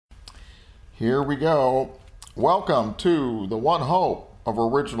Here we go. Welcome to the One Hope of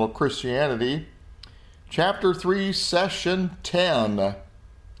Original Christianity, Chapter 3, Session 10,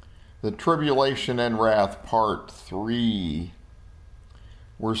 the Tribulation and Wrath, Part 3.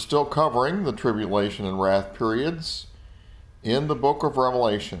 We're still covering the Tribulation and Wrath periods in the book of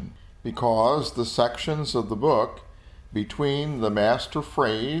Revelation because the sections of the book between the master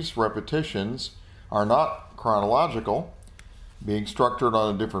phrase repetitions are not chronological, being structured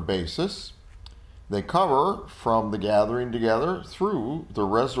on a different basis. They cover from the gathering together through the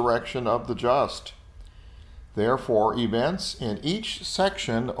resurrection of the just. Therefore, events in each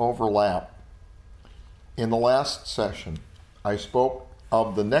section overlap. In the last session, I spoke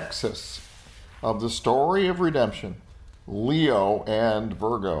of the nexus of the story of redemption, Leo and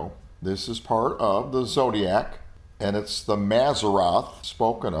Virgo. This is part of the zodiac, and it's the Mazzaroth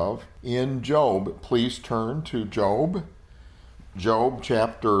spoken of in Job. Please turn to Job. Job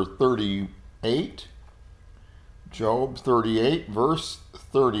chapter 38. Job 38, verse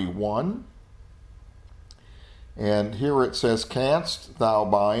 31. And here it says, "Canst thou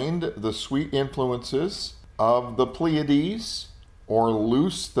bind the sweet influences of the Pleiades, or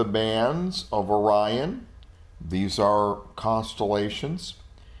loose the bands of Orion?" These are constellations.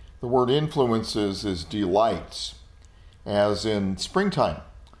 The word influences is delights, as in springtime.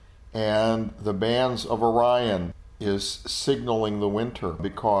 And the bands of Orion is signaling the winter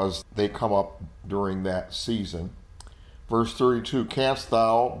because they come up during that season. Verse 32, "Canst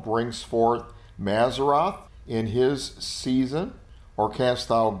thou bring forth Mazzaroth in his season? Or canst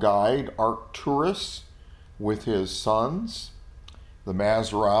thou guide Arcturus with his sons?" The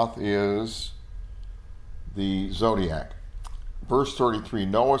Mazzaroth is the zodiac. Verse 33,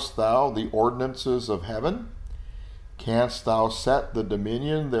 "Knowest thou the ordinances of heaven? Canst thou set the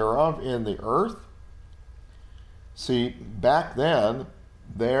dominion thereof in the earth?" See, back then,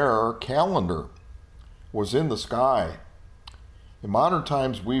 their calendar was in the sky. In modern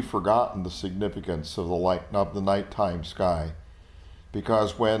times, we've forgotten the significance of the nighttime sky,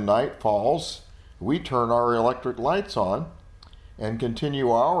 because when night falls, we turn our electric lights on and continue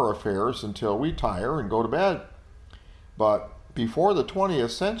our affairs until we tire and go to bed. But before the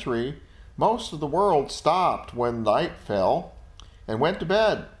 20th century, most of the world stopped when night fell and went to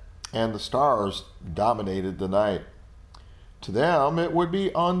bed, and the stars dominated the night. To them, it would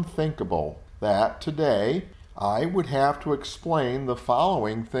be unthinkable that today I would have to explain the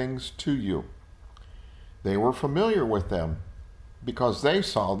following things to you. They were familiar with them because they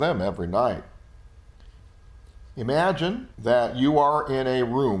saw them every night. Imagine that you are in a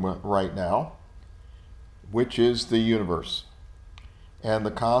room right now, which is the universe, and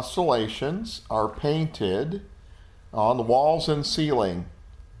the constellations are painted on the walls and ceiling.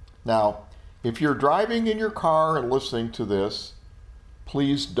 Now, if you're driving in your car and listening to this,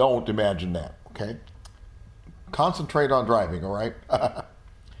 please don't imagine that, okay? Concentrate on driving, all right?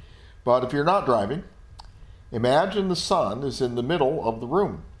 But if you're not driving, imagine the sun is in the middle of the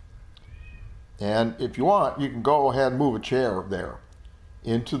room. And if you want, you can go ahead and move a chair there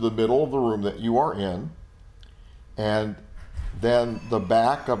into the middle of the room that you are in, and then the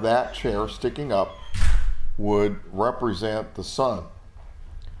back of that chair sticking up would represent the sun.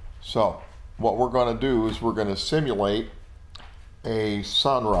 So what we're going to do is we're going to simulate a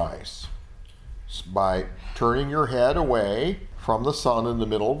sunrise by turning your head away from the sun in the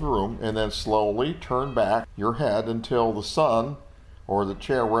middle of the room, and then slowly turn back your head until the sun, or the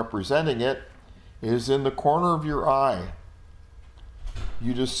chair representing it, is in the corner of your eye.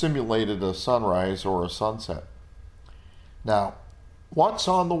 You just simulated a sunrise or a sunset. Now, what's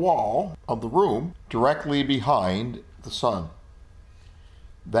on the wall of the room directly behind the sun?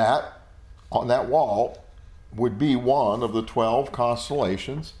 That, on that wall, would be one of the 12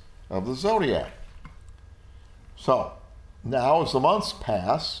 constellations of the zodiac. So, now as the months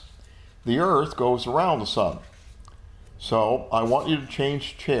pass, the earth goes around the sun. So, I want you to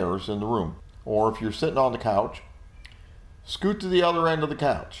change chairs in the room. Or if you're sitting on the couch, scoot to the other end of the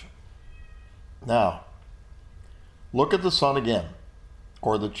couch. Now, look at the sun again,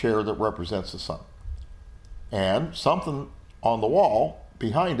 or the chair that represents the sun. And something on the wall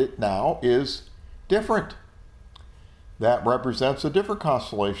behind it now is different. That represents a different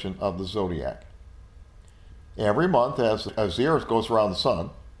constellation of the zodiac. Every month, as the earth goes around the sun,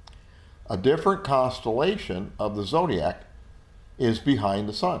 a different constellation of the zodiac is behind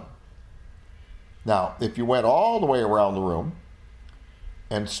the sun. Now, if you went all the way around the room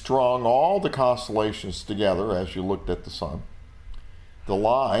and strung all the constellations together as you looked at the sun, the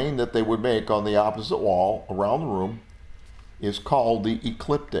line that they would make on the opposite wall around the room is called the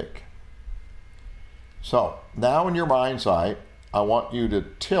ecliptic. So, now in your mind's eye, I want you to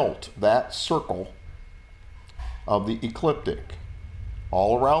tilt that circle of the ecliptic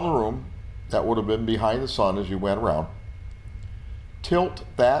all around the room. That would have been behind the sun as you went around. Tilt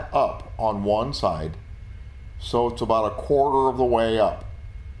that up on one side so it's about a quarter of the way up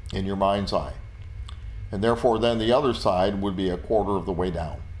in your mind's eye. And therefore then the other side would be a quarter of the way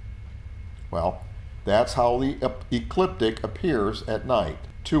down. Well, that's how the ecliptic appears at night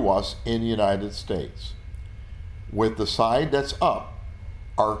to us in the United States, with the side that's up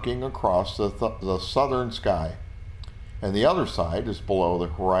arcing across the southern sky, and the other side is below the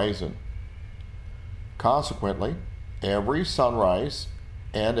horizon. Consequently, every sunrise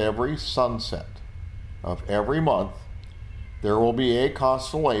and every sunset of every month, there will be a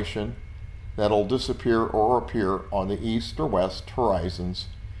constellation that'll disappear or appear on the east or west horizons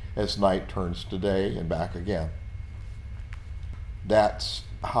as night turns to day and back again. That's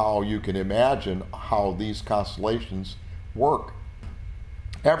how you can imagine how these constellations work.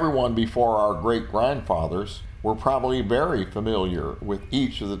 Everyone before our great-grandfathers were probably very familiar with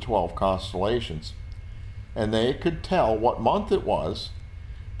each of the 12 constellations, and they could tell what month it was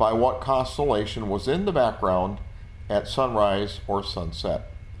by what constellation was in the background at sunrise or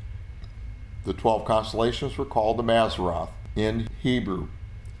sunset. The 12 constellations were called the Mazzaroth in Hebrew.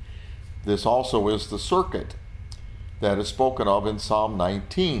 This also is the circuit that is spoken of in Psalm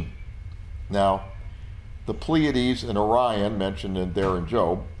 19. Now, the Pleiades and Orion mentioned there in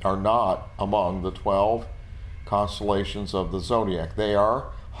Job are not among the 12 constellations of the zodiac. They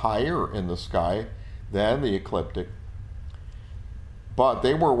are higher in the sky than the ecliptic, but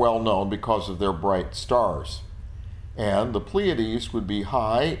they were well known because of their bright stars. And the Pleiades would be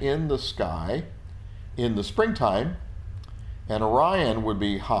high in the sky in the springtime, and Orion would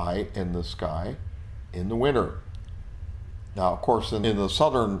be high in the sky in the winter. Now, of course, in the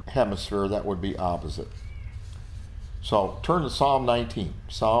southern hemisphere, that would be opposite. So turn to Psalm 19.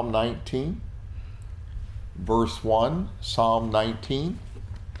 Psalm 19, verse 1. Psalm 19,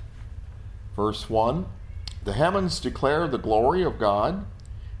 verse 1. The heavens declare the glory of God,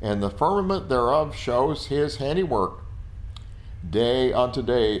 and the firmament thereof shows his handiwork. Day unto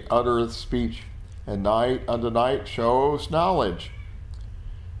day uttereth speech, and night unto night shows knowledge.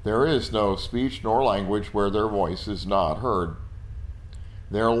 There is no speech nor language where their voice is not heard.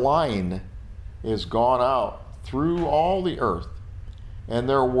 Their line is gone out through all the earth, and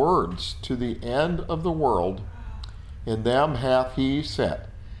their words to the end of the world. In them hath he set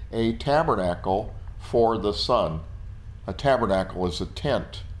a tabernacle for the sun. A tabernacle is a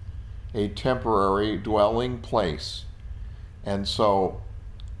tent, a temporary dwelling place. And so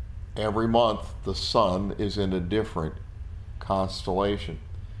every month the sun is in a different constellation.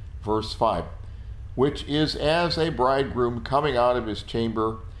 Verse 5, which is as a bridegroom coming out of his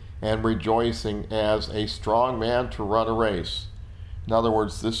chamber and rejoicing as a strong man to run a race. In other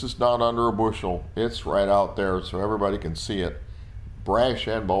words, this is not under a bushel. It's right out there so everybody can see it. Brash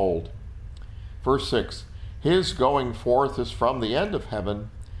and bold. Verse 6, his going forth is from the end of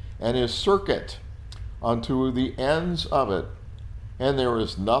heaven, and his circuit unto the ends of it, and there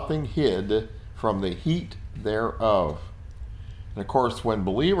is nothing hid from the heat thereof. And of course, when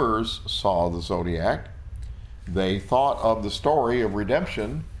believers saw the zodiac, they thought of the story of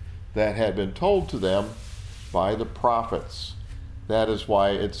redemption that had been told to them by the prophets. That is why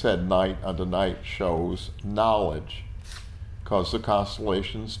it said night unto night shows knowledge, because the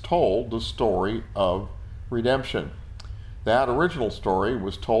constellations told the story of redemption. That original story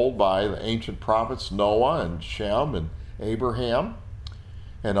was told by the ancient prophets Noah and Shem and Abraham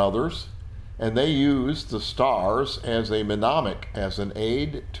and others, and they used the stars as a mnemonic, as an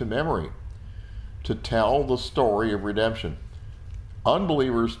aid to memory, to tell the story of redemption.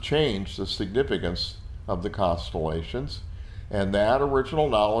 Unbelievers changed the significance of the constellations, and that original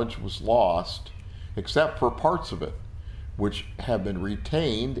knowledge was lost, except for parts of it, which have been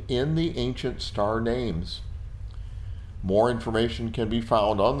retained in the ancient star names. More information can be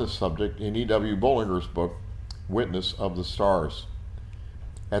found on this subject in E.W. Bullinger's book, Witness of the Stars.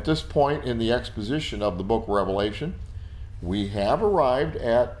 At this point in the exposition of the book of Revelation, we have arrived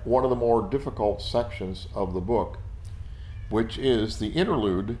at one of the more difficult sections of the book, which is the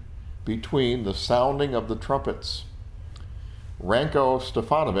interlude between the sounding of the trumpets. Ranko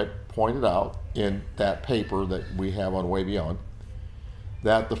Stefanovic pointed out in that paper that we have on Way Beyond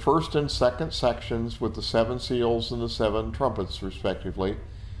that the first and second sections with the 7 seals and the 7 trumpets respectively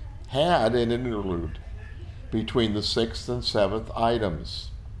had an interlude between the 6th and 7th items.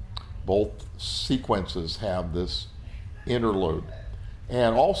 Both sequences have this interlude.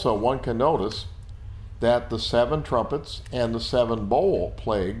 And also one can notice that the 7 trumpets and the 7 bowl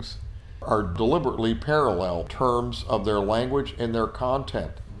plagues are deliberately parallel terms of their language and their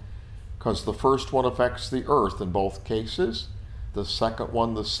content, because the first one affects the earth in both cases, the second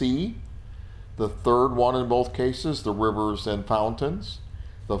one the sea, the third one in both cases the rivers and fountains,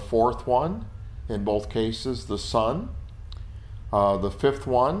 the fourth one in both cases the sun, the fifth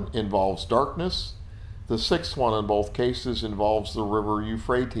one involves darkness, the sixth one in both cases involves the river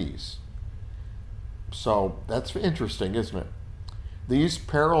Euphrates. So that's interesting, isn't it? These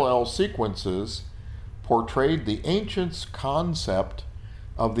parallel sequences portrayed the ancients' concept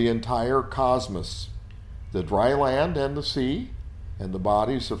of the entire cosmos, the dry land and the sea, and the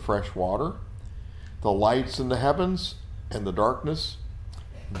bodies of fresh water, the lights in the heavens and the darkness.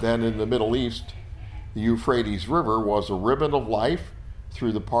 Then in the Middle East, the Euphrates River was a ribbon of life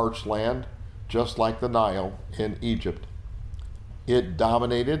through the parched land, just like the Nile in Egypt. It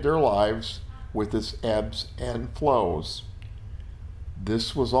dominated their lives with its ebbs and flows.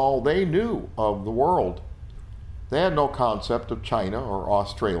 This was all they knew of the world. They had no concept of China or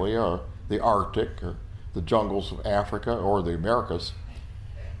Australia or the Arctic or the jungles of Africa or the Americas.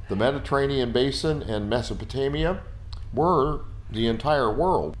 The Mediterranean basin and Mesopotamia were the entire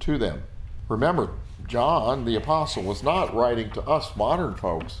world to them. Remember, John the Apostle was not writing to us modern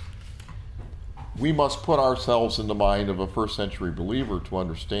folks. We must put ourselves in the mind of a first century believer to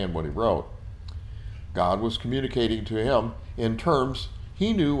understand what he wrote. God was communicating to him in terms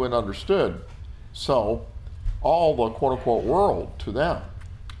he knew and understood. So, all the quote-unquote world to them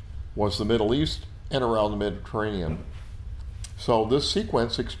was the Middle East and around the Mediterranean. So this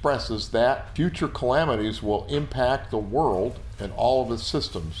sequence expresses that future calamities will impact the world and all of its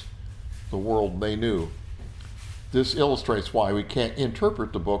systems, the world they knew. This illustrates why we can't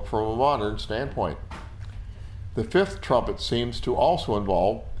interpret the book from a modern standpoint. The fifth trumpet seems to also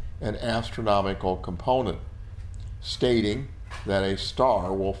involve an astronomical component, stating that a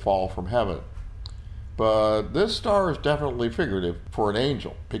star will fall from heaven. But this star is definitely figurative for an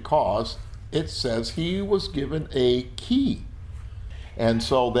angel, because it says he was given a key. And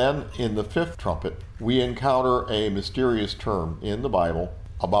so then in the fifth trumpet, we encounter a mysterious term in the Bible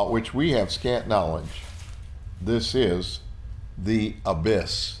about which we have scant knowledge. This is the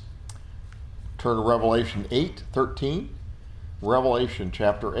abyss. Turn to Revelation 8:13. Revelation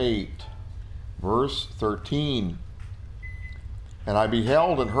chapter 8, verse 13. And I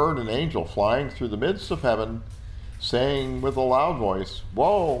beheld and heard an angel flying through the midst of heaven, saying with a loud voice,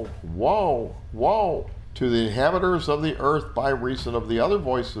 Woe, woe, woe to the inhabitants of the earth by reason of the other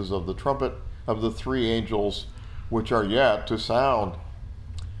voices of the trumpet of the three angels which are yet to sound.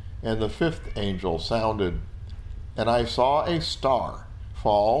 And the fifth angel sounded, and I saw a star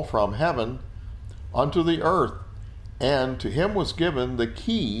fall from heaven unto the earth, and to him was given the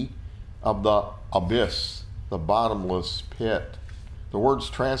key of the abyss, the bottomless pit. The words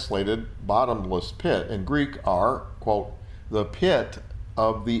translated bottomless pit in Greek are, quote, the pit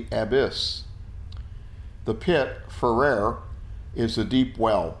of the abyss. The pit, pharer, is a deep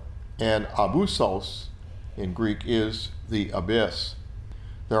well, and abyssos in Greek is the abyss.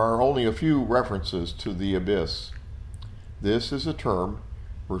 There are only a few references to the abyss. This is a term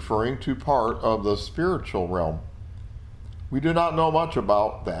referring to part of the spiritual realm. We do not know much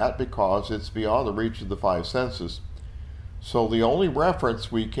about that because it's beyond the reach of the five senses. So the only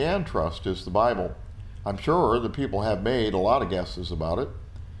reference we can trust is the Bible. I'm sure the people have made a lot of guesses about it,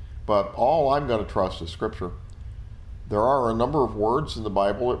 but all I'm going to trust is Scripture. There are a number of words in the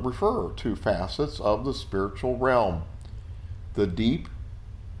Bible that refer to facets of the spiritual realm. The deep,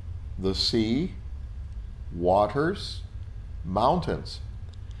 the sea, waters, mountains.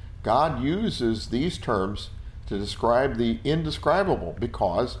 God uses these terms to describe the indescribable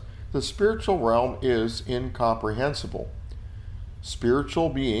because the spiritual realm is incomprehensible. Spiritual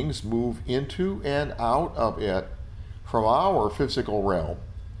beings move into and out of it from our physical realm,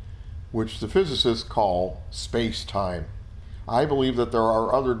 which the physicists call space-time. I believe that there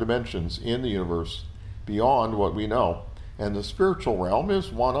are other dimensions in the universe beyond what we know, and the spiritual realm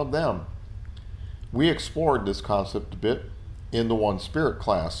is one of them. We explored this concept a bit in the One Spirit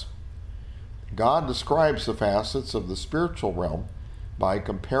class. God describes the facets of the spiritual realm by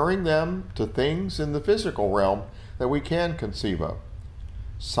comparing them to things in the physical realm that we can conceive of.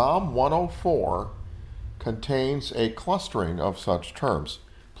 Psalm 104 contains a clustering of such terms.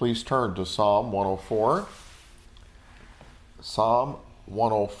 Please turn to Psalm 104. Psalm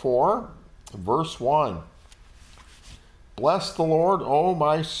 104, verse 1. Bless the Lord, O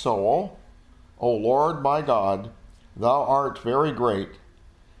my soul. O Lord my God, thou art very great.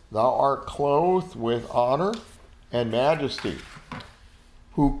 Thou art clothed with honor and majesty,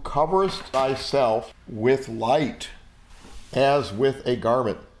 who coverest thyself with light as with a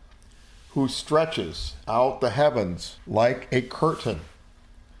garment. who stretches out the heavens like a curtain.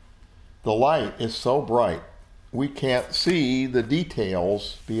 The light is so bright, we can't see the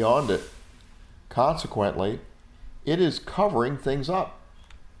details beyond it. Consequently, it is covering things up.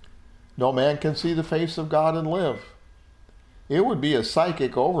 No man can see the face of God and live. It would be a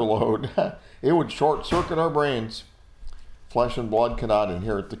psychic overload. It would short circuit our brains. Flesh and blood cannot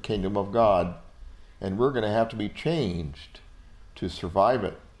inherit the kingdom of God, and we're going to have to be changed to survive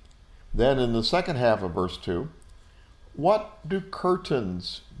it. Then in the second half of verse 2, what do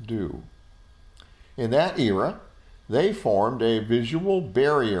curtains do? In that era, they formed a visual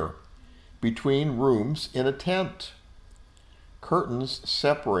barrier between rooms in a tent. Curtains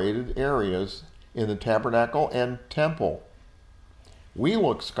separated areas in the tabernacle and temple. We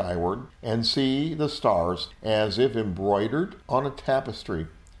look skyward and see the stars as if embroidered on a tapestry,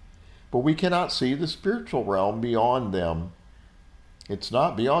 but we cannot see the spiritual realm beyond them. It's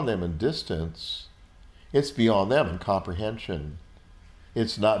not beyond them in distance. It's beyond them in comprehension.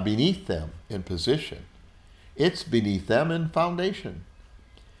 It's not beneath them in position. It's beneath them in foundation.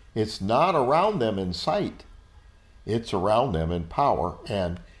 It's not around them in sight. It's around them in power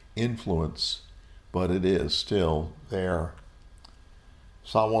and influence, but it is still there.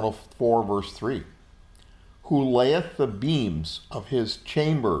 Psalm 104, verse 3. Who layeth the beams of his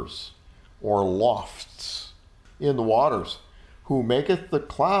chambers, or lofts, in the waters, who maketh the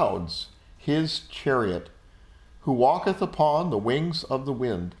clouds his chariot, who walketh upon the wings of the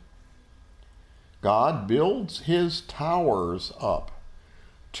wind. God builds his towers up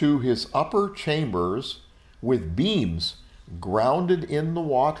to his upper chambers with beams grounded in the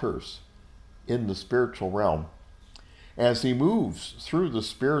waters, in the spiritual realm. As he moves through the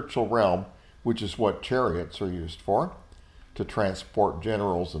spiritual realm, which is what chariots are used for, to transport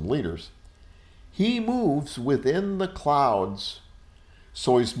generals and leaders, he moves within the clouds,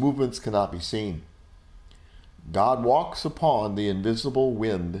 so his movements cannot be seen. God walks upon the invisible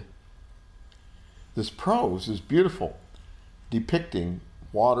wind. This prose is beautiful, depicting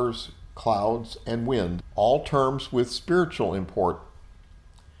waters, clouds, and wind, all terms with spiritual import.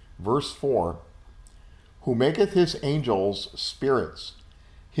 Verse 4, who maketh his angels spirits,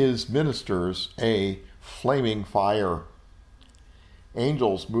 his ministers a flaming fire.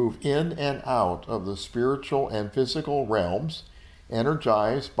 Angels move in and out of the spiritual and physical realms,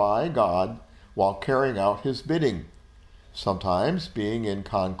 energized by God while carrying out his bidding, sometimes being in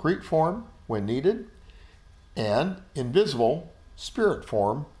concrete form when needed, and invisible spirit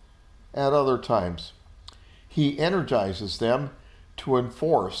form at other times. He energizes them to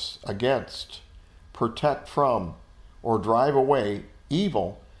enforce against, protect from, or drive away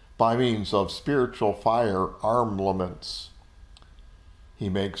evil by means of spiritual fire armaments. He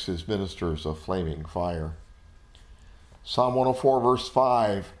makes his ministers a flaming fire. Psalm 104, verse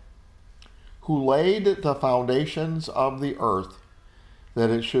 5, who laid the foundations of the earth, that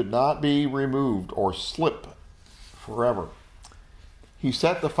it should not be removed or slip forever. He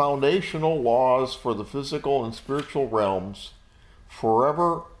set the foundational laws for the physical and spiritual realms,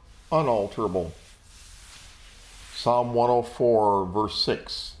 forever unalterable. Psalm 104, verse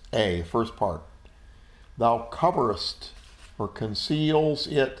 6a, first part. Thou coverest or conceals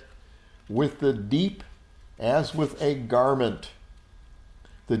it with the deep as with a garment.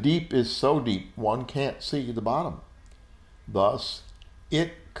 The deep is so deep one can't see the bottom. Thus,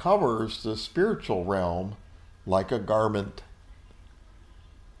 it covers the spiritual realm like a garment.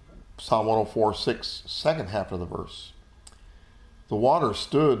 Psalm 104, 6, second half of the verse. The waters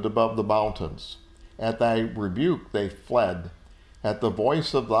stood above the mountains. At thy rebuke they fled. At the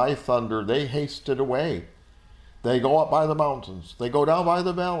voice of thy thunder they hasted away. They go up by the mountains. They go down by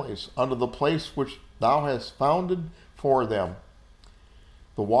the valleys, unto the place which thou hast founded for them.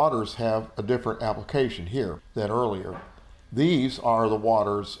 The waters have a different application here than earlier. These are the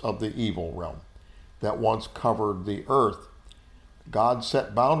waters of the evil realm that once covered the earth. God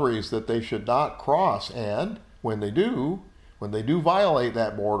set boundaries that they should not cross, and when they do violate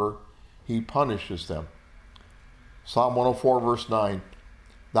that border, he punishes them. Psalm 104, verse 9,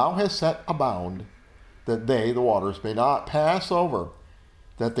 thou hast set a bound, that they, the waters, may not pass over,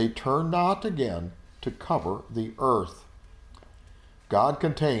 that they turn not again to cover the earth. God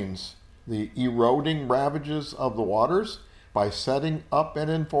contains the eroding ravages of the waters by setting up and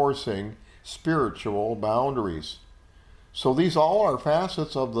enforcing spiritual boundaries. So these all are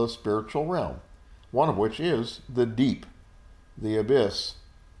facets of the spiritual realm, one of which is the deep, the abyss.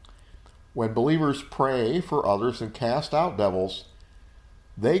 When believers pray for others and cast out devils,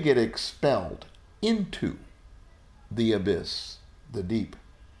 they get expelled into the abyss, the deep.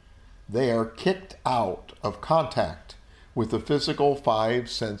 They are kicked out of contact with the physical five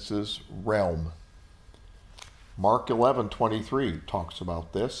senses realm. Mark 11:23 talks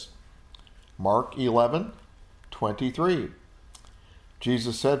about this. Mark 11:23.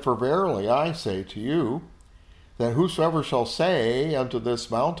 Jesus said, "For verily I say to you, that whosoever shall say unto this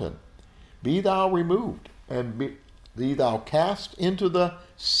mountain, Be thou removed, and be thou cast into the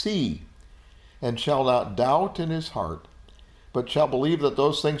sea, and shall not doubt in his heart, but shall believe that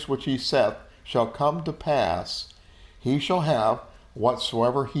those things which he saith shall come to pass, he shall have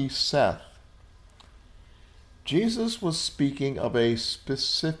whatsoever he saith." Jesus was speaking of a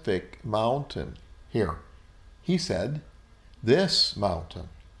specific mountain here. He said, this mountain.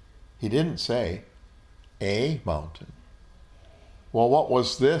 He didn't say a mountain. Well, what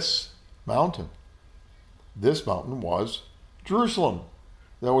was this mountain? This mountain was Jerusalem,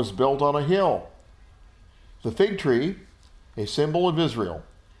 that was built on a hill. The fig tree, a symbol of Israel,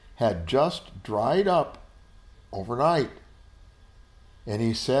 had just dried up overnight. And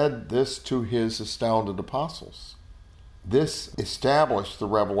he said this to his astounded apostles. This established the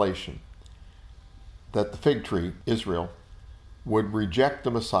revelation that the fig tree, Israel, would reject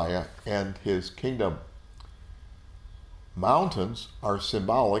the Messiah and his kingdom. Mountains are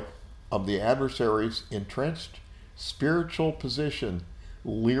symbolic of the adversary's entrenched spiritual position,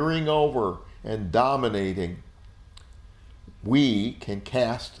 leering over and dominating. We can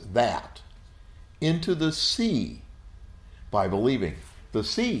cast that into the sea by believing. The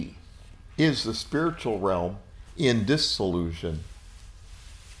sea is the spiritual realm in dissolution,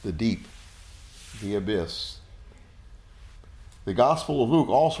 the deep, the abyss. The Gospel of Luke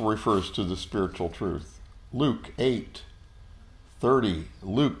also refers to the spiritual truth. Luke 8:30.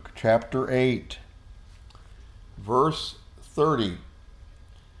 Luke chapter 8, verse 30.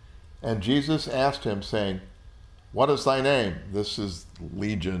 And Jesus asked him, saying, "What is thy name?" This is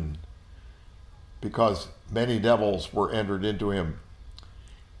Legion, because many devils were entered into him.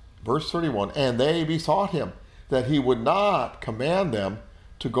 Verse 31, and they besought him that he would not command them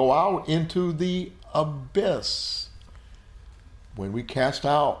to go out into the abyss. When we cast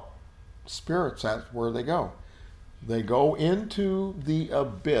out spirits, that's where they go. They go into the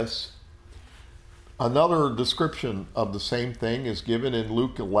abyss. Another description of the same thing is given in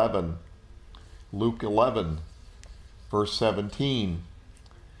Luke 11. Luke 11, verse 17.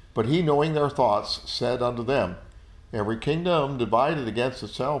 But he, knowing their thoughts, said unto them, Every kingdom divided against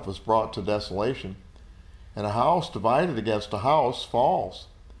itself is brought to desolation, and a house divided against a house falls.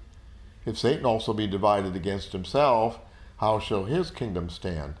 If Satan also be divided against himself, how shall his kingdom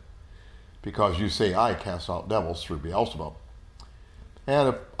stand? Because you say, I cast out devils through Beelzebub. And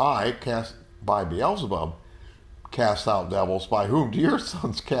if I by Beelzebub cast out devils, by whom do your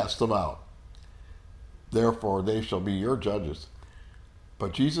sons cast them out? Therefore they shall be your judges.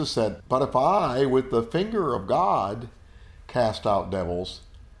 But Jesus said, But if I, with the finger of God, cast out devils,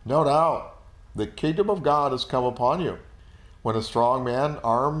 no doubt the kingdom of God has come upon you. When a strong man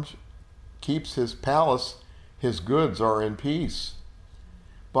armed keeps his palace, his goods are in peace.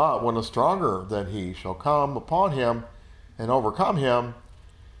 But when a stronger than he shall come upon him and overcome him,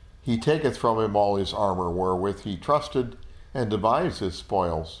 he taketh from him all his armor wherewith he trusted, and divides his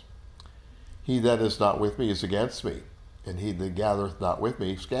spoils. He that is not with me is against me, and he that gathereth not with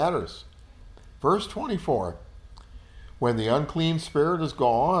me scatters. Verse 24, When the unclean spirit is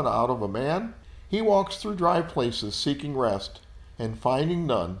gone out of a man, he walks through dry places seeking rest, and finding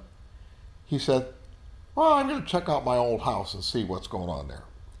none, he said, Well, I'm going to check out my old house and see what's going on there.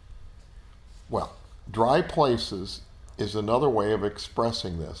 Well, dry places is another way of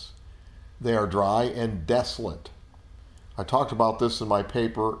expressing this. They are dry and desolate. I talked about this in my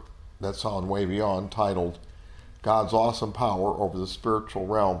paper that's on Way Beyond, titled God's Awesome Power Over the Spiritual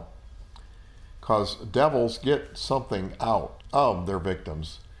Realm. Because devils get something out of their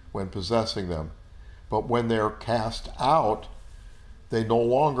victims when possessing them. But when they're cast out, they no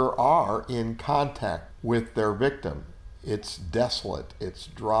longer are in contact with their victim. It's desolate, it's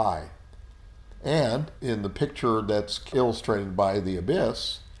dry. And in the picture that's illustrated by the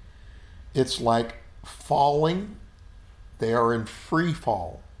abyss, it's like falling. They are in free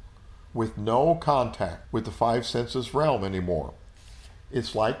fall with no contact with the five senses realm anymore.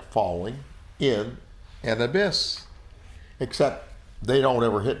 It's like falling in an abyss, except they don't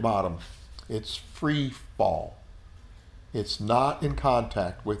ever hit bottom. It's free fall. It's not in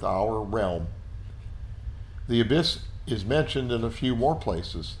contact with our realm. The abyss is mentioned in a few more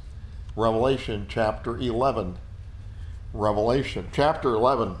places. Revelation chapter 11. Revelation chapter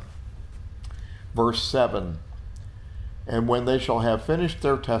 11, verse 7. And when they shall have finished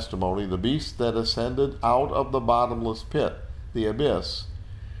their testimony, the beast that ascended out of the bottomless pit, the abyss,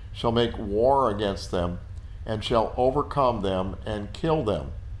 shall make war against them, and shall overcome them and kill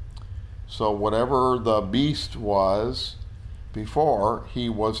them. So whatever the beast was before, he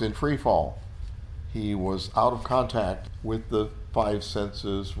was in free fall. He was out of contact with the five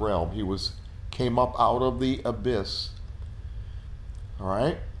senses realm. He came up out of the abyss. All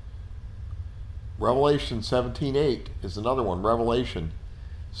right? Revelation 17:8 is another one. Revelation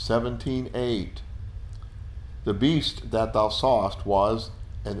 17:8. The beast that thou sawest was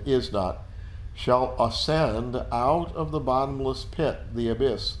and is not, shall ascend out of the bottomless pit, the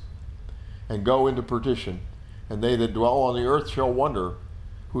abyss, and go into perdition. And they that dwell on the earth shall wonder,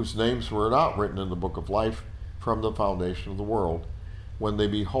 whose names were not written in the book of life from the foundation of the world, when they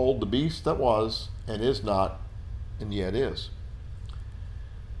behold the beast that was and is not and yet is.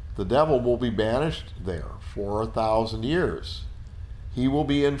 The devil will be banished there for 1,000 years. He will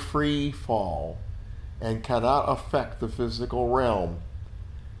be in free fall and cannot affect the physical realm.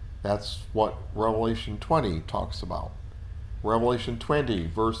 That's what Revelation 20 talks about. Revelation 20,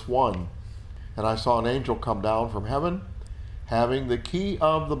 verse 1. And I saw an angel come down from heaven, having the key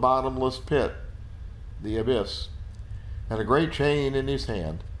of the bottomless pit, the abyss, and a great chain in his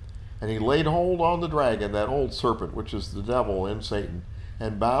hand. And he laid hold on the dragon, that old serpent, which is the devil and Satan,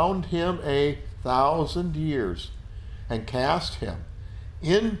 and bound him 1,000 years, and cast him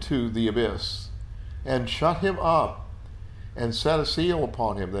into the abyss, and shut him up, and set a seal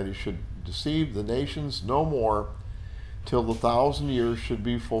upon him, that he should deceive the nations no more, till the 1,000 years should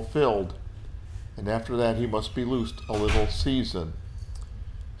be fulfilled. And after that he must be loosed a little season.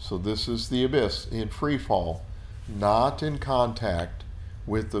 So this is the abyss in free fall, not in contact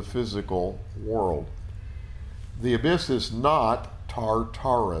with the physical world. The abyss is not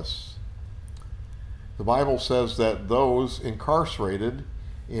Tartarus. The Bible says that those incarcerated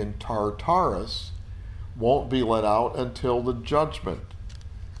in Tartarus won't be let out until the judgment.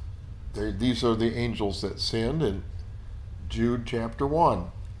 These are the angels that sinned in Jude chapter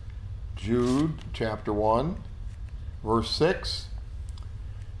 1. Jude chapter 1, verse 6.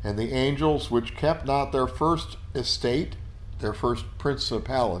 And the angels which kept not their first estate, their first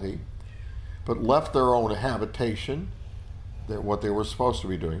principality, but left their own habitation, what they were supposed to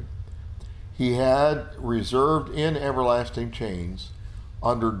be doing, he had reserved in everlasting chains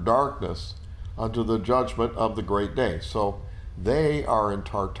under darkness unto the judgment of the great day. So they are in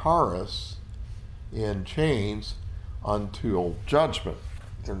Tartarus in chains until judgment.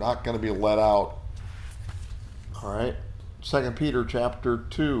 They're not going to be let out. All right. 2 Peter chapter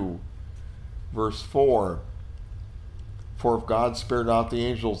 2, verse 4. For if God spared not the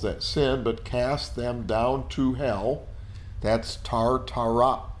angels that sinned, but cast them down to hell, that's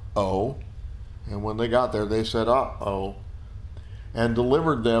Tartarao. And when they got there, they said, uh-oh. And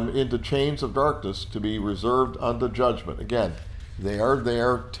delivered them into chains of darkness to be reserved unto judgment. Again, they are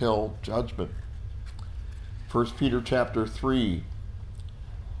there till judgment. 1 Peter chapter 3,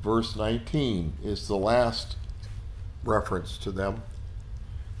 verse 19 is the last reference to them.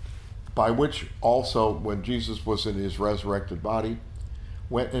 By which also, when Jesus was in his resurrected body,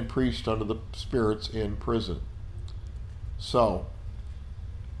 went and preached unto the spirits in prison. So,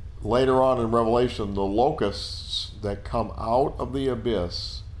 later on in Revelation, the locusts that come out of the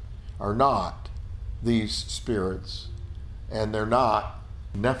abyss are not these spirits, and they're not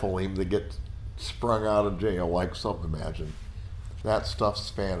Nephilim that get sprung out of jail like some imagine. That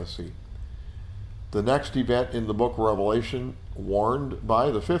stuff's fantasy. The next event in the book of Revelation, warned by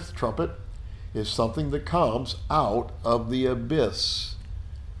the fifth trumpet, is something that comes out of the abyss,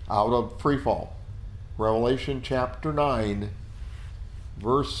 out of free fall. Revelation chapter 9,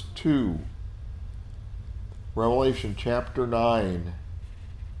 verse 2. Revelation chapter 9,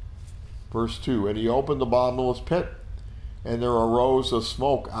 verse 2. And he opened the bottomless pit, and there arose a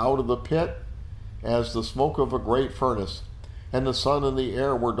smoke out of the pit, as the smoke of a great furnace. And the sun and the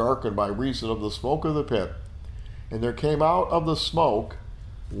air were darkened by reason of the smoke of the pit. And there came out of the smoke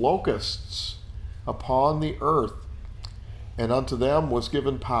locusts upon the earth. And unto them was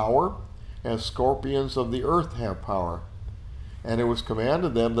given power, as scorpions of the earth have power. And it was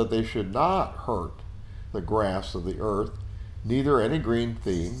commanded them that they should not hurt the grass of the earth, neither any green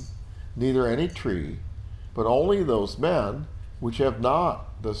thing, neither any tree, but only those men which have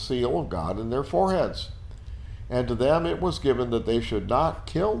not the seal of God in their foreheads. And to them it was given that they should not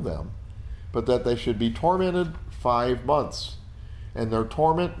kill them, but that they should be tormented 5 months. And their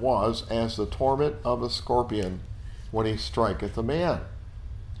torment was as the torment of a scorpion when he striketh a man.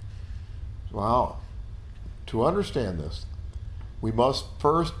 Wow. To understand this, we must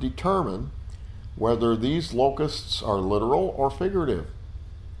first determine whether these locusts are literal or figurative.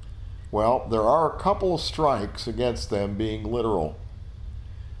 Well, there are a couple of strikes against them being literal.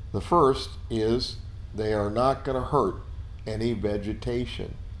 The first is they are not going to hurt any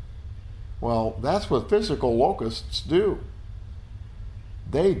vegetation. Well, that's what physical locusts do.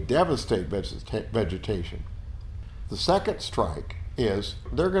 They devastate vegetation. The second strike is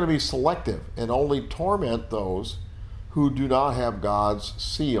they're going to be selective and only torment those who do not have God's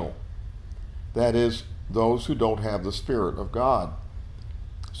seal. That is, those who don't have the Spirit of God.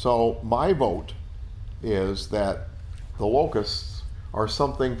 So my vote is that the locusts are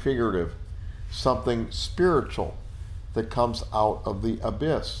something figurative, something spiritual that comes out of the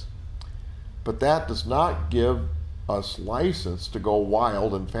abyss. But that does not give us license to go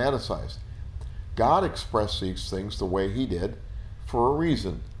wild and fantasize. God expressed these things the way he did for a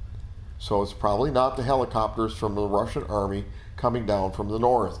reason. So it's probably not the helicopters from the Russian army coming down from the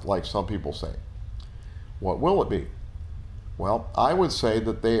north, like some people say. What will it be? Well, I would say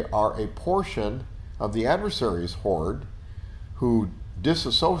that they are a portion of the adversary's horde who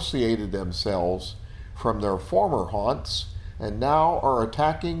disassociated themselves from their former haunts and now are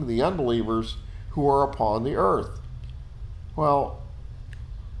attacking the unbelievers who are upon the earth. Well,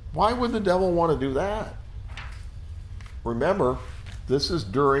 why would the devil want to do that? Remember, this is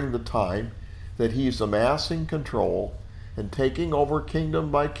during the time that he's amassing control and taking over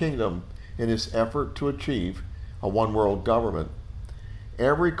kingdom by kingdom in his effort to achieve a one-world government.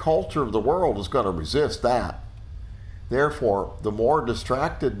 Every culture of the world is going to resist that. Therefore, the more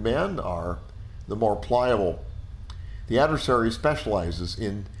distracted men are, the more pliable. The adversary specializes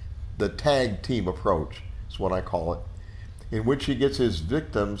in the tag team approach, is what I call it, in which he gets his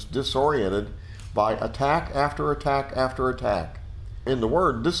victims disoriented by attack after attack after attack. In the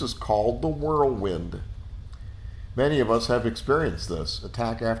Word, this is called the whirlwind. Many of us have experienced this,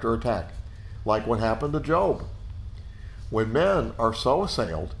 attack after attack, like what happened to Job. When men are so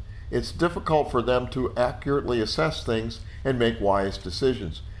assailed, it's difficult for them to accurately assess things and make wise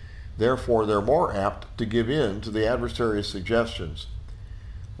decisions. Therefore, they're more apt to give in to the adversary's suggestions.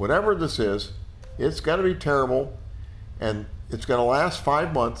 Whatever this is, it's going to be terrible, and it's going to last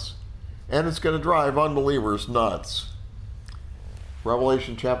 5 months, and it's going to drive unbelievers nuts.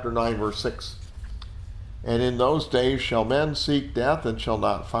 Revelation chapter 9, verse 6. And in those days shall men seek death and shall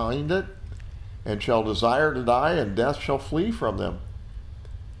not find it, and shall desire to die, and death shall flee from them.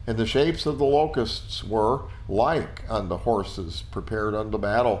 And the shapes of the locusts were like unto horses prepared unto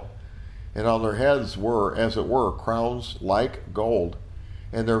battle, and on their heads were, as it were, crowns like gold,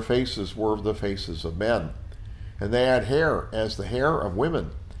 and their faces were the faces of men. And they had hair as the hair of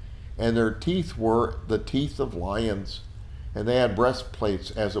women, and their teeth were the teeth of lions. And they had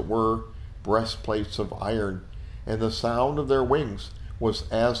breastplates, as it were, breastplates of iron, and the sound of their wings was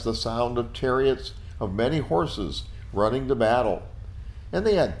as the sound of chariots of many horses running to battle. And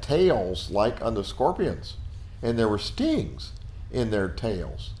they had tails like unto scorpions, and there were stings in their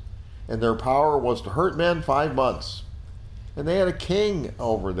tails. And their power was to hurt men 5 months. And they had a king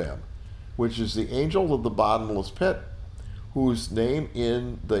over them, which is the angel of the bottomless pit, whose name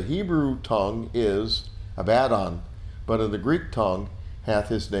in the Hebrew tongue is Abaddon, but in the Greek tongue hath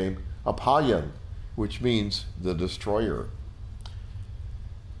his name Apollyon, which means the destroyer.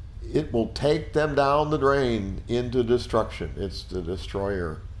 It will take them down the drain into destruction. It's the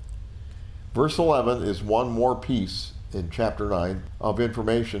destroyer. Verse 11 is one more piece in chapter 9 of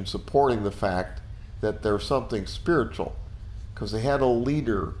information supporting the fact that there's something spiritual, because they had a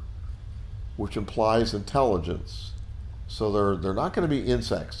leader, which implies intelligence. So they're not going to be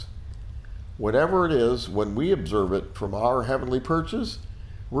insects. Whatever it is, when we observe it from our heavenly perches,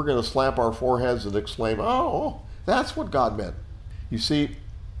 we're going to slap our foreheads and exclaim, oh, that's what God meant. You see,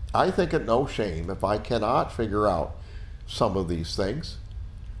 I think it no shame if I cannot figure out some of these things.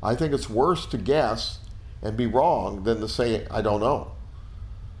 I think it's worse to guess and be wrong than to say, I don't know.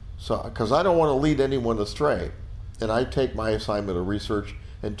 So, because I don't want to lead anyone astray. And I take my assignment of research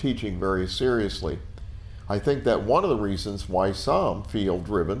and teaching very seriously. I think that one of the reasons why some feel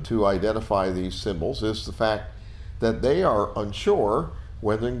driven to identify these symbols is the fact that they are unsure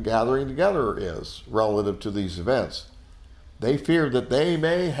when the gathering together is relative to these events. They fear that they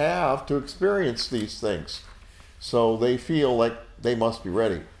may have to experience these things, so they feel like they must be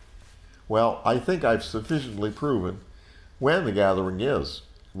ready. Well, I think I've sufficiently proven when the gathering is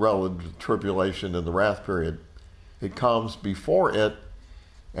relative to tribulation and the wrath period. It comes before it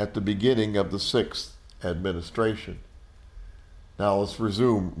at the beginning of the 6th administration. Now let's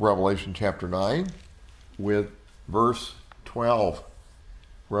resume Revelation chapter 9 with verse 12.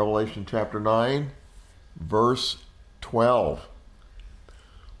 Revelation chapter 9, verse 12.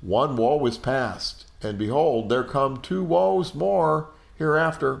 One woe is past, and behold, there come 2 woes more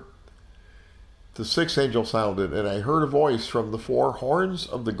hereafter. The sixth angel sounded, and I heard a voice from the four horns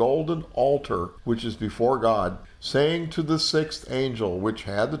of the golden altar which is before God, saying to the sixth angel which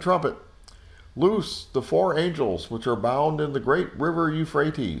had the trumpet, Loose the four angels which are bound in the great river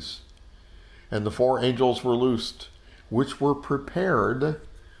Euphrates. And the four angels were loosed, which were prepared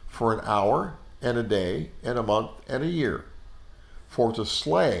for an hour and a day and a month and a year, for to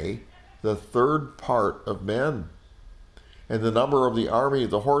slay the third part of men. And the number of the army of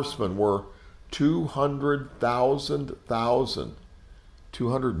the horsemen were 200,000,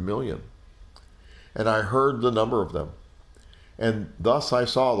 200 million. And I heard the number of them. And thus I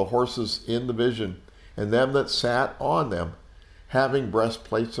saw the horses in the vision, and them that sat on them, having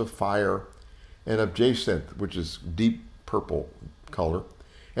breastplates of fire, and of jacinth, which is deep purple color,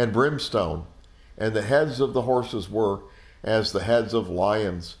 and brimstone. And the heads of the horses were as the heads of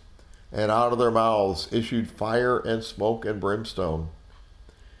lions, and out of their mouths issued fire and smoke and brimstone.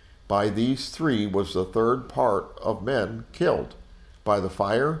 By these three was the third part of men killed, by the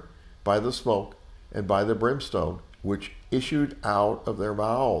fire, by the smoke, and by the brimstone, which issued out of their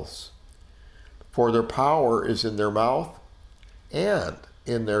mouths. For their power is in their mouth and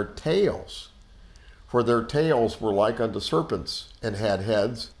in their tails. For their tails were like unto serpents, and had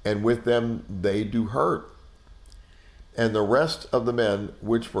heads, and with them they do hurt. And the rest of the men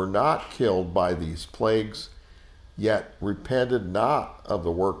which were not killed by these plagues, yet repented not of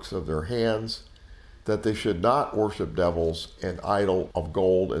the works of their hands, that they should not worship devils and idol of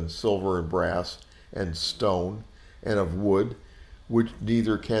gold and silver and brass and stone and of wood, which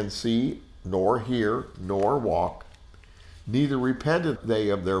neither can see, nor hear, nor walk. Neither repented they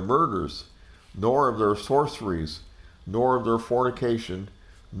of their murders, nor of their sorceries, nor of their fornication,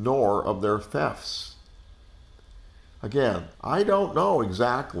 nor of their thefts. Again, I don't know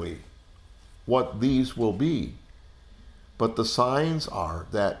exactly what these will be, but the signs are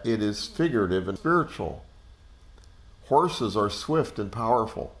that it is figurative and spiritual. Horses are swift and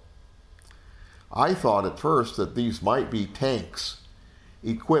powerful. I thought at first that these might be tanks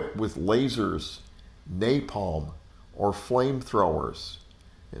equipped with lasers, napalm, or flamethrowers.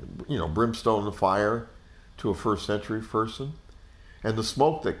 Brimstone and fire to a first century person. And the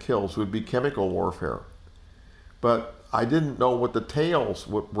smoke that kills would be chemical warfare. But I didn't know what the tails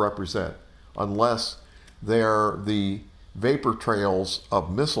would represent, unless they're the vapor trails of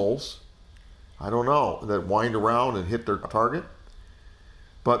missiles, I don't know, that wind around and hit their target.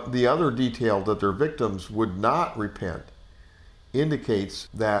 But the other detail that their victims would not repent indicates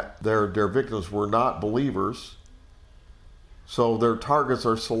that their victims were not believers, so their targets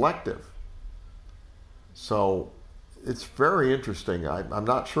are selective. So it's very interesting. I'm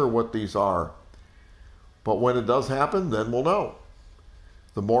not sure what these are, but when it does happen, then we'll know.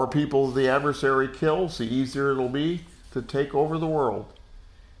 The more people the adversary kills, the easier it'll be to take over the world.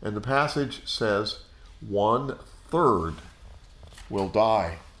 And the passage says 1/3 will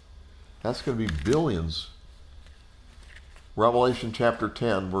die. That's going to be billions. Revelation chapter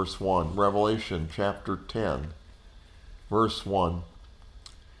 10, verse 1. Revelation chapter 10, verse 1.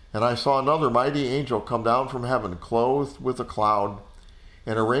 And I saw another mighty angel come down from heaven, clothed with a cloud,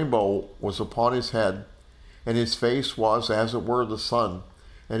 and a rainbow was upon his head, and his face was as it were the sun,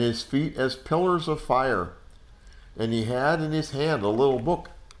 and his feet as pillars of fire. And he had in his hand a little book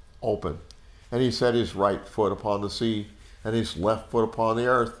open, and he set his right foot upon the sea, and his left foot upon the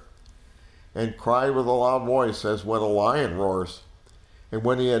earth, and cried with a loud voice as when a lion roars. And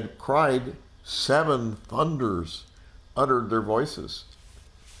when he had cried, 7 thunders uttered their voices.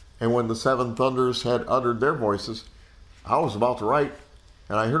 And when the 7 thunders had uttered their voices, I was about to write,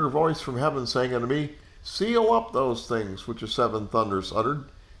 and I heard a voice from heaven saying unto me, Seal up those things which the 7 thunders uttered,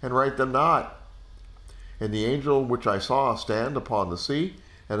 and write them not. And the angel which I saw stand upon the sea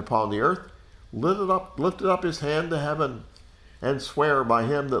and upon the earth lifted up his hand to heaven, and swear by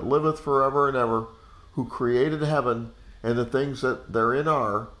him that liveth forever and ever, who created heaven and the things that therein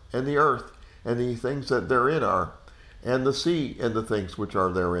are, and the earth and the things that therein are, and the sea and the things which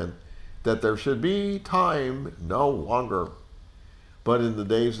are therein, that there should be time no longer. But in the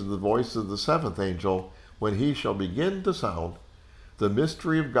days of the voice of the 7th angel, when he shall begin to sound, the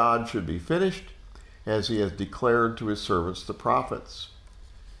mystery of God should be finished, as he has declared to his servants the prophets.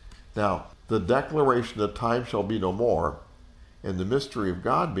 Now, the declaration that time shall be no more, and the mystery of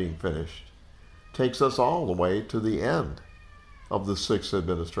God being finished, takes us all the way to the end of the 6th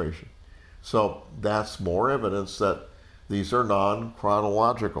administration. So that's more evidence that these are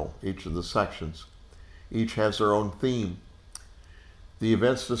non-chronological, each of the sections. Each has their own theme. The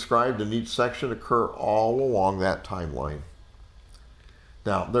events described in each section occur all along that timeline.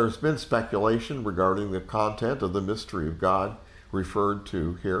 Now, there's been speculation regarding the content of the mystery of God referred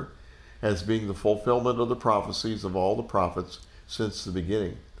to here, as being the fulfillment of the prophecies of all the prophets since the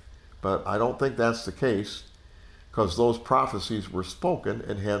beginning. But I don't think that's the case, because those prophecies were spoken,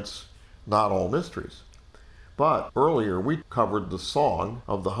 and hence not all mysteries. But earlier we covered the song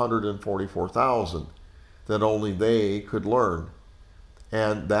of the 144,000 that only they could learn.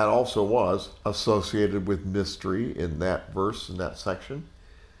 And that also was associated with mystery in that verse, in that section.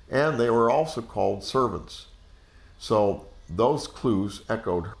 And they were also called servants. So those clues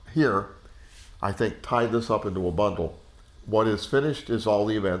echoed here, I think, tie this up into a bundle. What is finished is all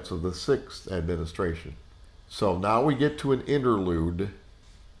the events of the sixth administration. So now we get to an interlude,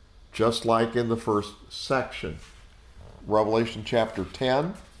 just like in the first section. Revelation chapter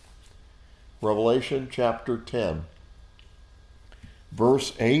 10. Revelation chapter 10.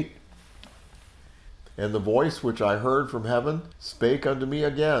 Verse 8. And the voice which I heard from heaven spake unto me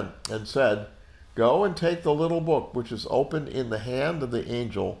again, and said, Go and take the little book which is opened in the hand of the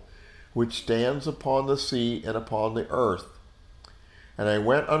angel which stands upon the sea and upon the earth. And I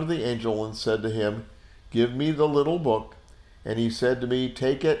went unto the angel and said to him, Give me the little book. And he said to me,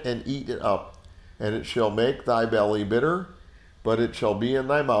 Take it and eat it up, and it shall make thy belly bitter, but it shall be in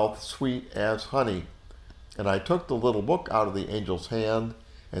thy mouth sweet as honey. And I took the little book out of the angel's hand,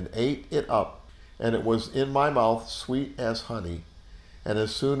 and ate it up, and it was in my mouth sweet as honey. And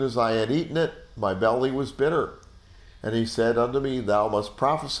as soon as I had eaten it, my belly was bitter. And he said unto me, Thou must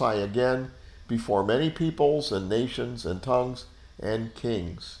prophesy again before many peoples and nations and tongues and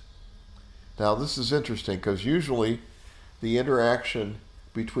kings. Now this is interesting, because usually the interaction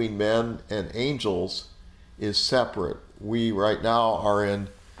between men and angels is separate. We right now are in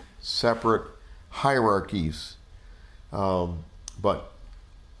separate hierarchies. But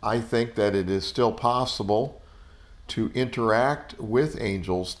I think that it is still possible to interact with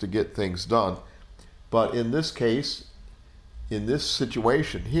angels to get things done. But in this case, in this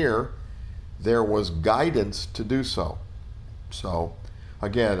situation here, there was guidance to do so. So,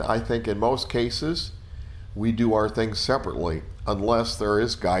 again, I think in most cases, we do our things separately, unless there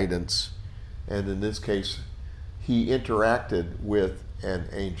is guidance. And in this case, he interacted with an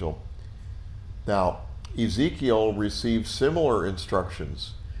angel. Now, Ezekiel received similar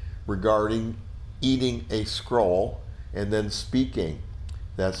instructions regarding eating a scroll and then speaking.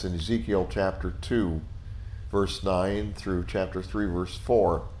 That's in Ezekiel chapter 2, verse 9 through chapter 3, verse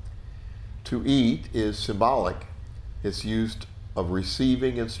 4. To eat is symbolic. It's used of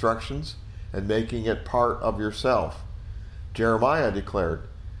receiving instructions and making it part of yourself. Jeremiah declared,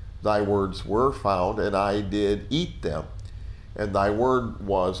 Thy words were found, and I did eat them, and thy word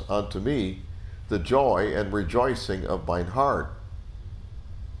was unto me the joy and rejoicing of mine heart.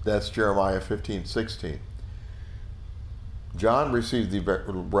 That's Jeremiah 15:16. John received the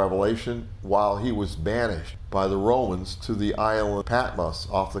revelation while he was banished by the Romans to the island of Patmos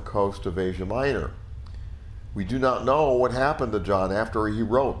off the coast of Asia Minor. We do not know what happened to John after he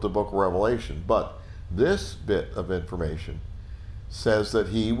wrote the book of Revelation, but this bit of information says that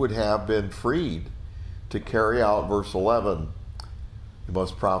he would have been freed to carry out verse 11. You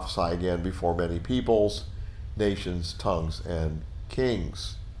must prophesy again before many peoples, nations, tongues, and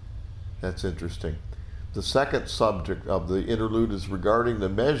kings. That's interesting. The second subject of the interlude is regarding the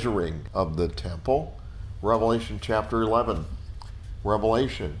measuring of the temple. Revelation chapter 11.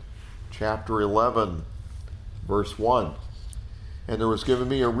 Revelation chapter 11, verse 1. And there was given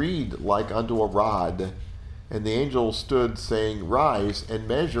me a reed like unto a rod, and the angel stood, saying, Rise and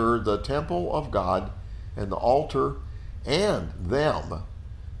measure the temple of God, and the altar, and them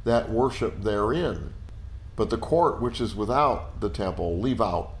that worship therein. But the court which is without the temple leave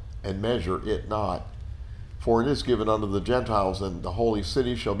out, and measure it not. For it is given unto the Gentiles, and the holy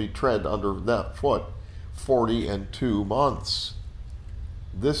city shall be tread under that foot 42 months.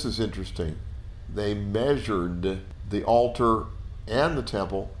 This is interesting. They measured the altar and the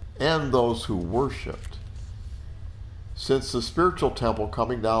temple and those who worshipped. Since the spiritual temple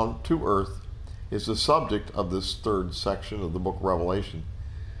coming down to earth is the subject of this third section of the book of Revelation,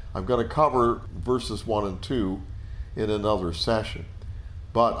 I'm going to cover verses 1 and 2 in another session.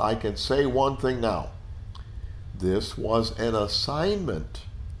 But I can say one thing now. This was an assignment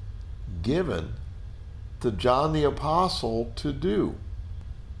given to John the Apostle to do.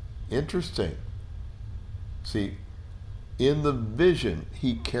 Interesting. See, in the vision,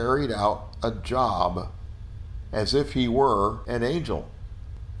 he carried out a job as if he were an angel.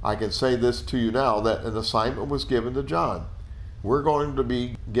 I can say this to you now, that an assignment was given to John. We're going to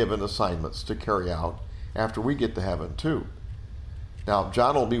be given assignments to carry out after we get to heaven too. Now,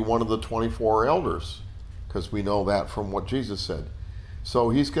 John will be one of the 24 elders, because we know that from what Jesus said. So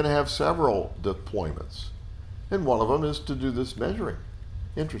he's going to have several deployments. And one of them is to do this measuring.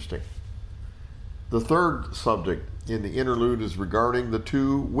 Interesting. The third subject in the interlude is regarding the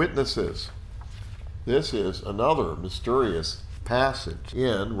two witnesses. This is another mysterious passage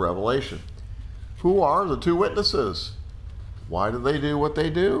in Revelation. Who are the two witnesses? Why do they do what they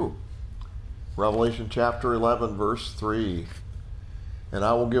do? Revelation chapter 11, verse 3. And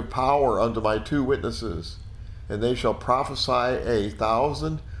I will give power unto my two witnesses, and they shall prophesy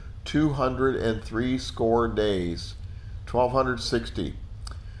 1,260 days, 1260,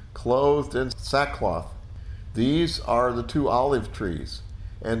 clothed in sackcloth. These are the two olive trees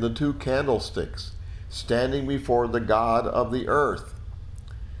and the two candlesticks standing before the God of the earth.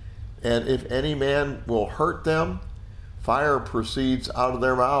 And if any man will hurt them, fire proceeds out of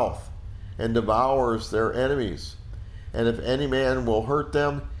their mouth and devours their enemies. And if any man will hurt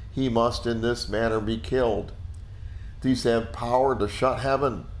them, he must in this manner be killed. These have power to shut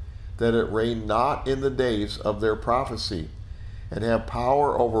heaven, that it rain not in the days of their prophecy, and have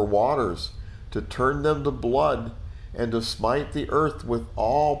power over waters, to turn them to blood, and to smite the earth with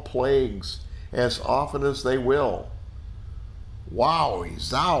all plagues, as often as they will. Wowie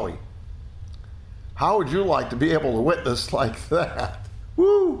zowie. How would you like to be able to witness like that?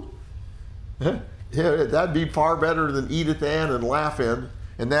 Woo! Yeah, that'd be far better than Edith Ann and Laugh-In,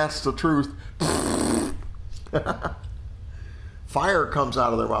 and that's the truth. Fire comes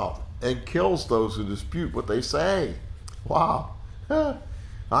out of their mouth and kills those who dispute what they say. Wow.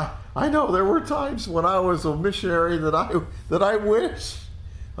 I know there were times when I was a missionary that I wish.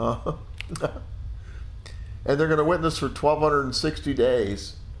 And they're going to witness for 1,260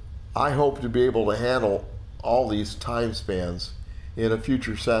 days. I hope to be able to handle all these time spans in a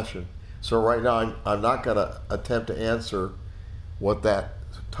future session. So right now I'm not going to attempt to answer what that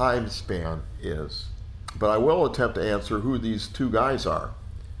time span is. But I will attempt to answer who these two guys are.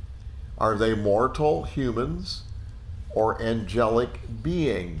 Are they mortal humans or angelic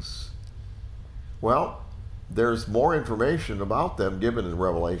beings? Well, there's more information about them given in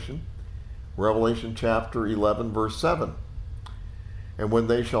Revelation. Revelation chapter 11, verse 7. And when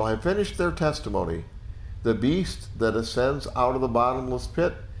they shall have finished their testimony, the beast that ascends out of the bottomless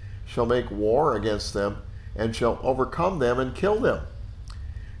pit shall make war against them, and shall overcome them and kill them.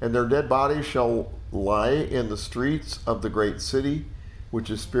 And their dead bodies shall lie in the streets of the great city, which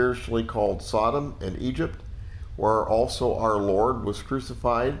is spiritually called Sodom and Egypt, where also our Lord was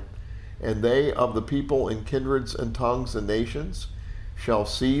crucified. And they of the people in kindreds and tongues and nations shall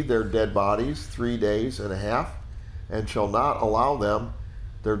see their dead bodies 3 days and a half, and shall not allow them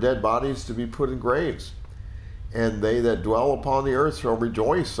their dead bodies to be put in graves. And they that dwell upon the earth shall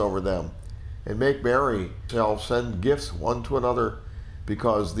rejoice over them, and make merry, shall send gifts one to another,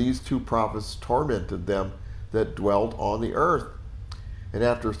 because these two prophets tormented them that dwelt on the earth. And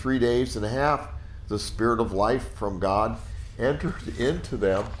after 3 days and a half, the Spirit of life from God entered into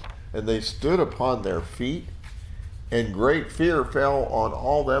them, and they stood upon their feet, and great fear fell on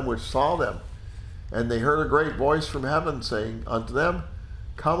all them which saw them. And they heard a great voice from heaven saying unto them,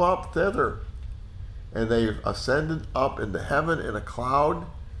 Come up thither. And they ascended up into heaven in a cloud,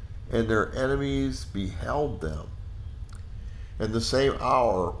 and their enemies beheld them. And the same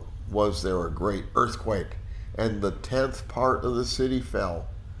hour was there a great earthquake, and the 10th part of the city fell.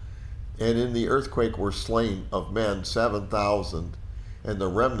 And in the earthquake were slain of men 7,000, and the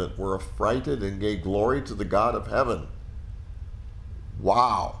remnant were affrighted and gave glory to the God of heaven.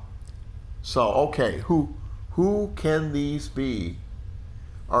 Wow. So, okay, who can these be?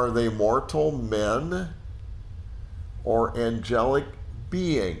 Are they mortal men or angelic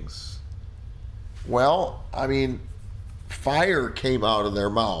beings? Well, I mean, fire came out of their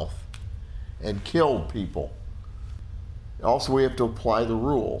mouth and killed people. Also, we have to apply the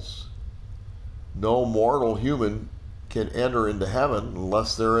rules. No mortal human can enter into heaven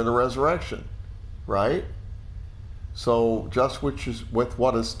unless they're in a resurrection, right? So just with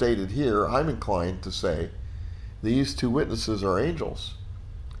what is stated here, I'm inclined to say these two witnesses are angels.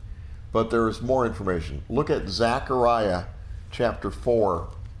 But there is more information. Look at Zechariah chapter 4.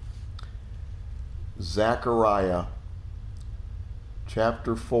 Zechariah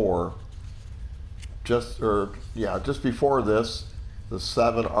chapter 4. Just before this, the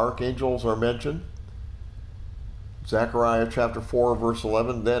 7 archangels are mentioned. Zechariah chapter 4, verse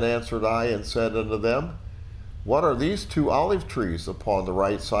 11, Then answered I and said unto them, What are these 2 olive trees upon the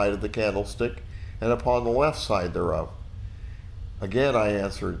right side of the candlestick, and upon the left side thereof? Again I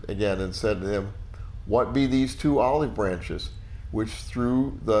answered again and said to him, What be these 2 olive branches, which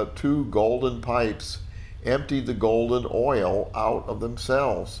through the 2 golden pipes emptied the golden oil out of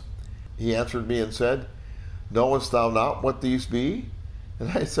themselves? He answered me and said, Knowest thou not what these be? And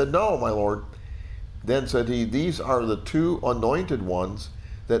I said, No, my Lord. Then said he, These are the 2 anointed ones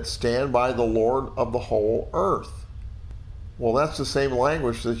that stand by the Lord of the whole earth. Well, that's the same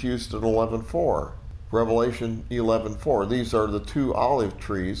language that's used in 11:4. Revelation 11:4. These are the two olive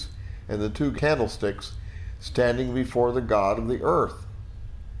trees and the two candlesticks standing before the God of the earth.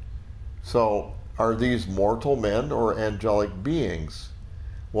 So, are these mortal men or angelic beings?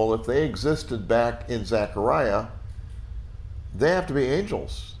 Well, if they existed back in Zechariah, they have to be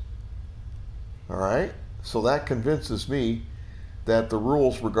angels. All right? So that convinces me that the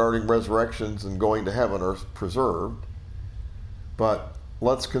rules regarding resurrections and going to heaven are preserved. But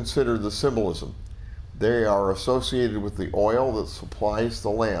let's consider the symbolism. They are associated with the oil that supplies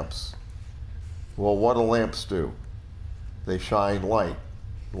the lamps. Well, what do lamps do? They shine light,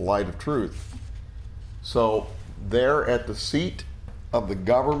 the light of truth. So they're at the seat of the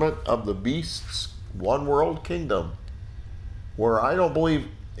government of the beast's one world kingdom, where I don't believe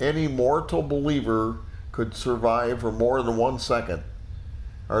any mortal believer could survive for more than 1 second,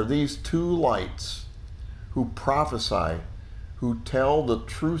 are these two lights who prophesy, who tell the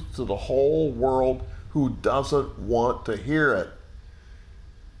truth to the whole world who doesn't want to hear it.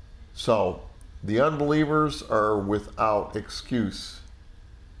 So the unbelievers are without excuse.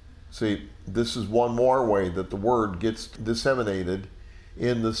 See, this is one more way that the word gets disseminated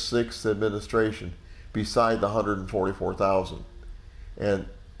in the sixth administration, beside the 144,000. And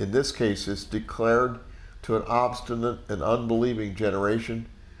in this case, it's declared to an obstinate and unbelieving generation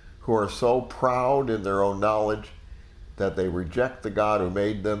who are so proud in their own knowledge that they reject the God who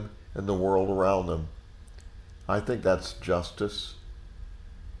made them and the world around them. I think that's justice.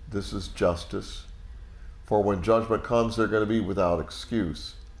 This is justice. For when judgment comes, they're going to be without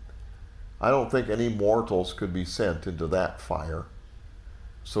excuse. I don't think any mortals could be sent into that fire.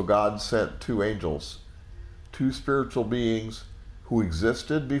 So God sent two angels, two spiritual beings who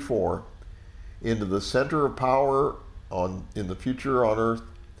existed before, into the center of power in the future on earth,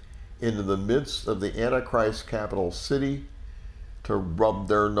 into the midst of the Antichrist capital city, to rub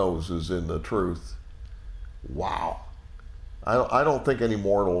their noses in the truth. Wow. I don't think any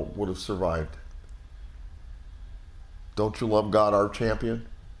mortal would have survived. Don't you love God, our champion,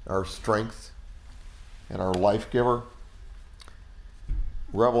 our strength, and our life giver?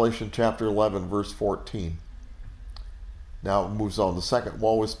 Revelation chapter 11, verse 14. Now it moves on. The second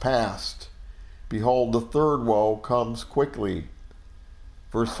woe is past. Behold, the third woe comes quickly.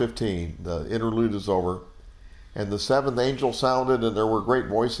 Verse 15, the interlude is over. And the seventh angel sounded, and there were great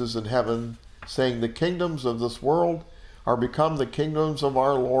voices in heaven, saying, the kingdoms of this world are become the kingdoms of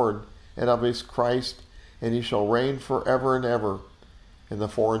our Lord and of his Christ, and he shall reign forever and ever. And the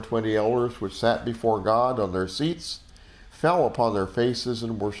 24 elders which sat before God on their seats fell upon their faces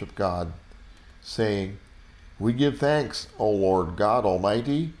and worshiped God, saying, we give thanks, O Lord God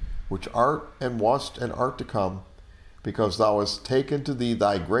Almighty, which art and wast and art to come, because thou hast taken to thee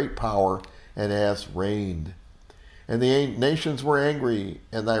thy great power and hast reigned. And the nations were angry,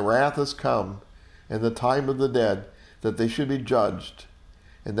 and thy wrath is come, and the time of the dead, that they should be judged,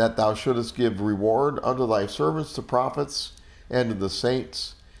 and that thou shouldest give reward unto thy servants the prophets, and to the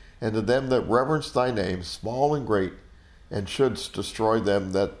saints, and to them that reverence thy name, small and great, and shouldst destroy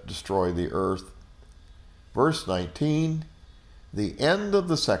them that destroy the earth. Verse 19, the end of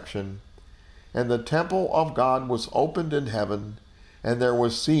the section. And the temple of God was opened in heaven, and there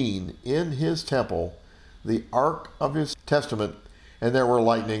was seen in his temple the ark of his testament, and there were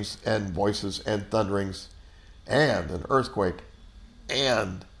lightnings and voices and thunderings, and an earthquake,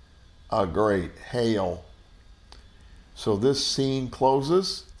 and a great hail. So this scene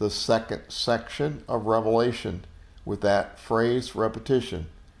closes the second section of Revelation with that phrase repetition,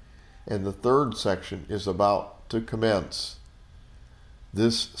 and the third section is about to commence.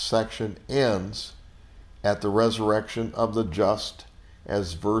 This section ends at the resurrection of the just,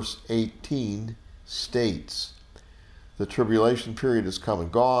 as verse 18 states. The tribulation period is come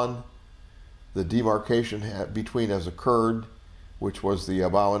and gone. The demarcation between has occurred, which was the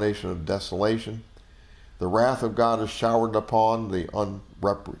abomination of desolation. The wrath of God is showered upon the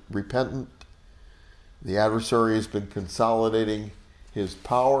unrepentant. The adversary has been consolidating his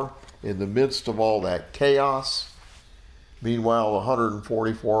power in the midst of all that chaos. Meanwhile,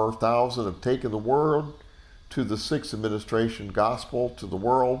 144,000 have taken the word to the sixth administration gospel to the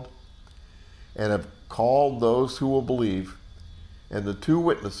world and have called those who will believe, and the two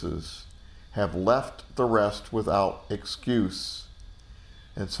witnesses have left the rest without excuse.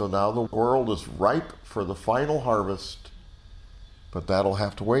 And so now the world is ripe for the final harvest, but that'll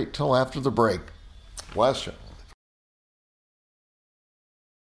have to wait till after the break. Bless you.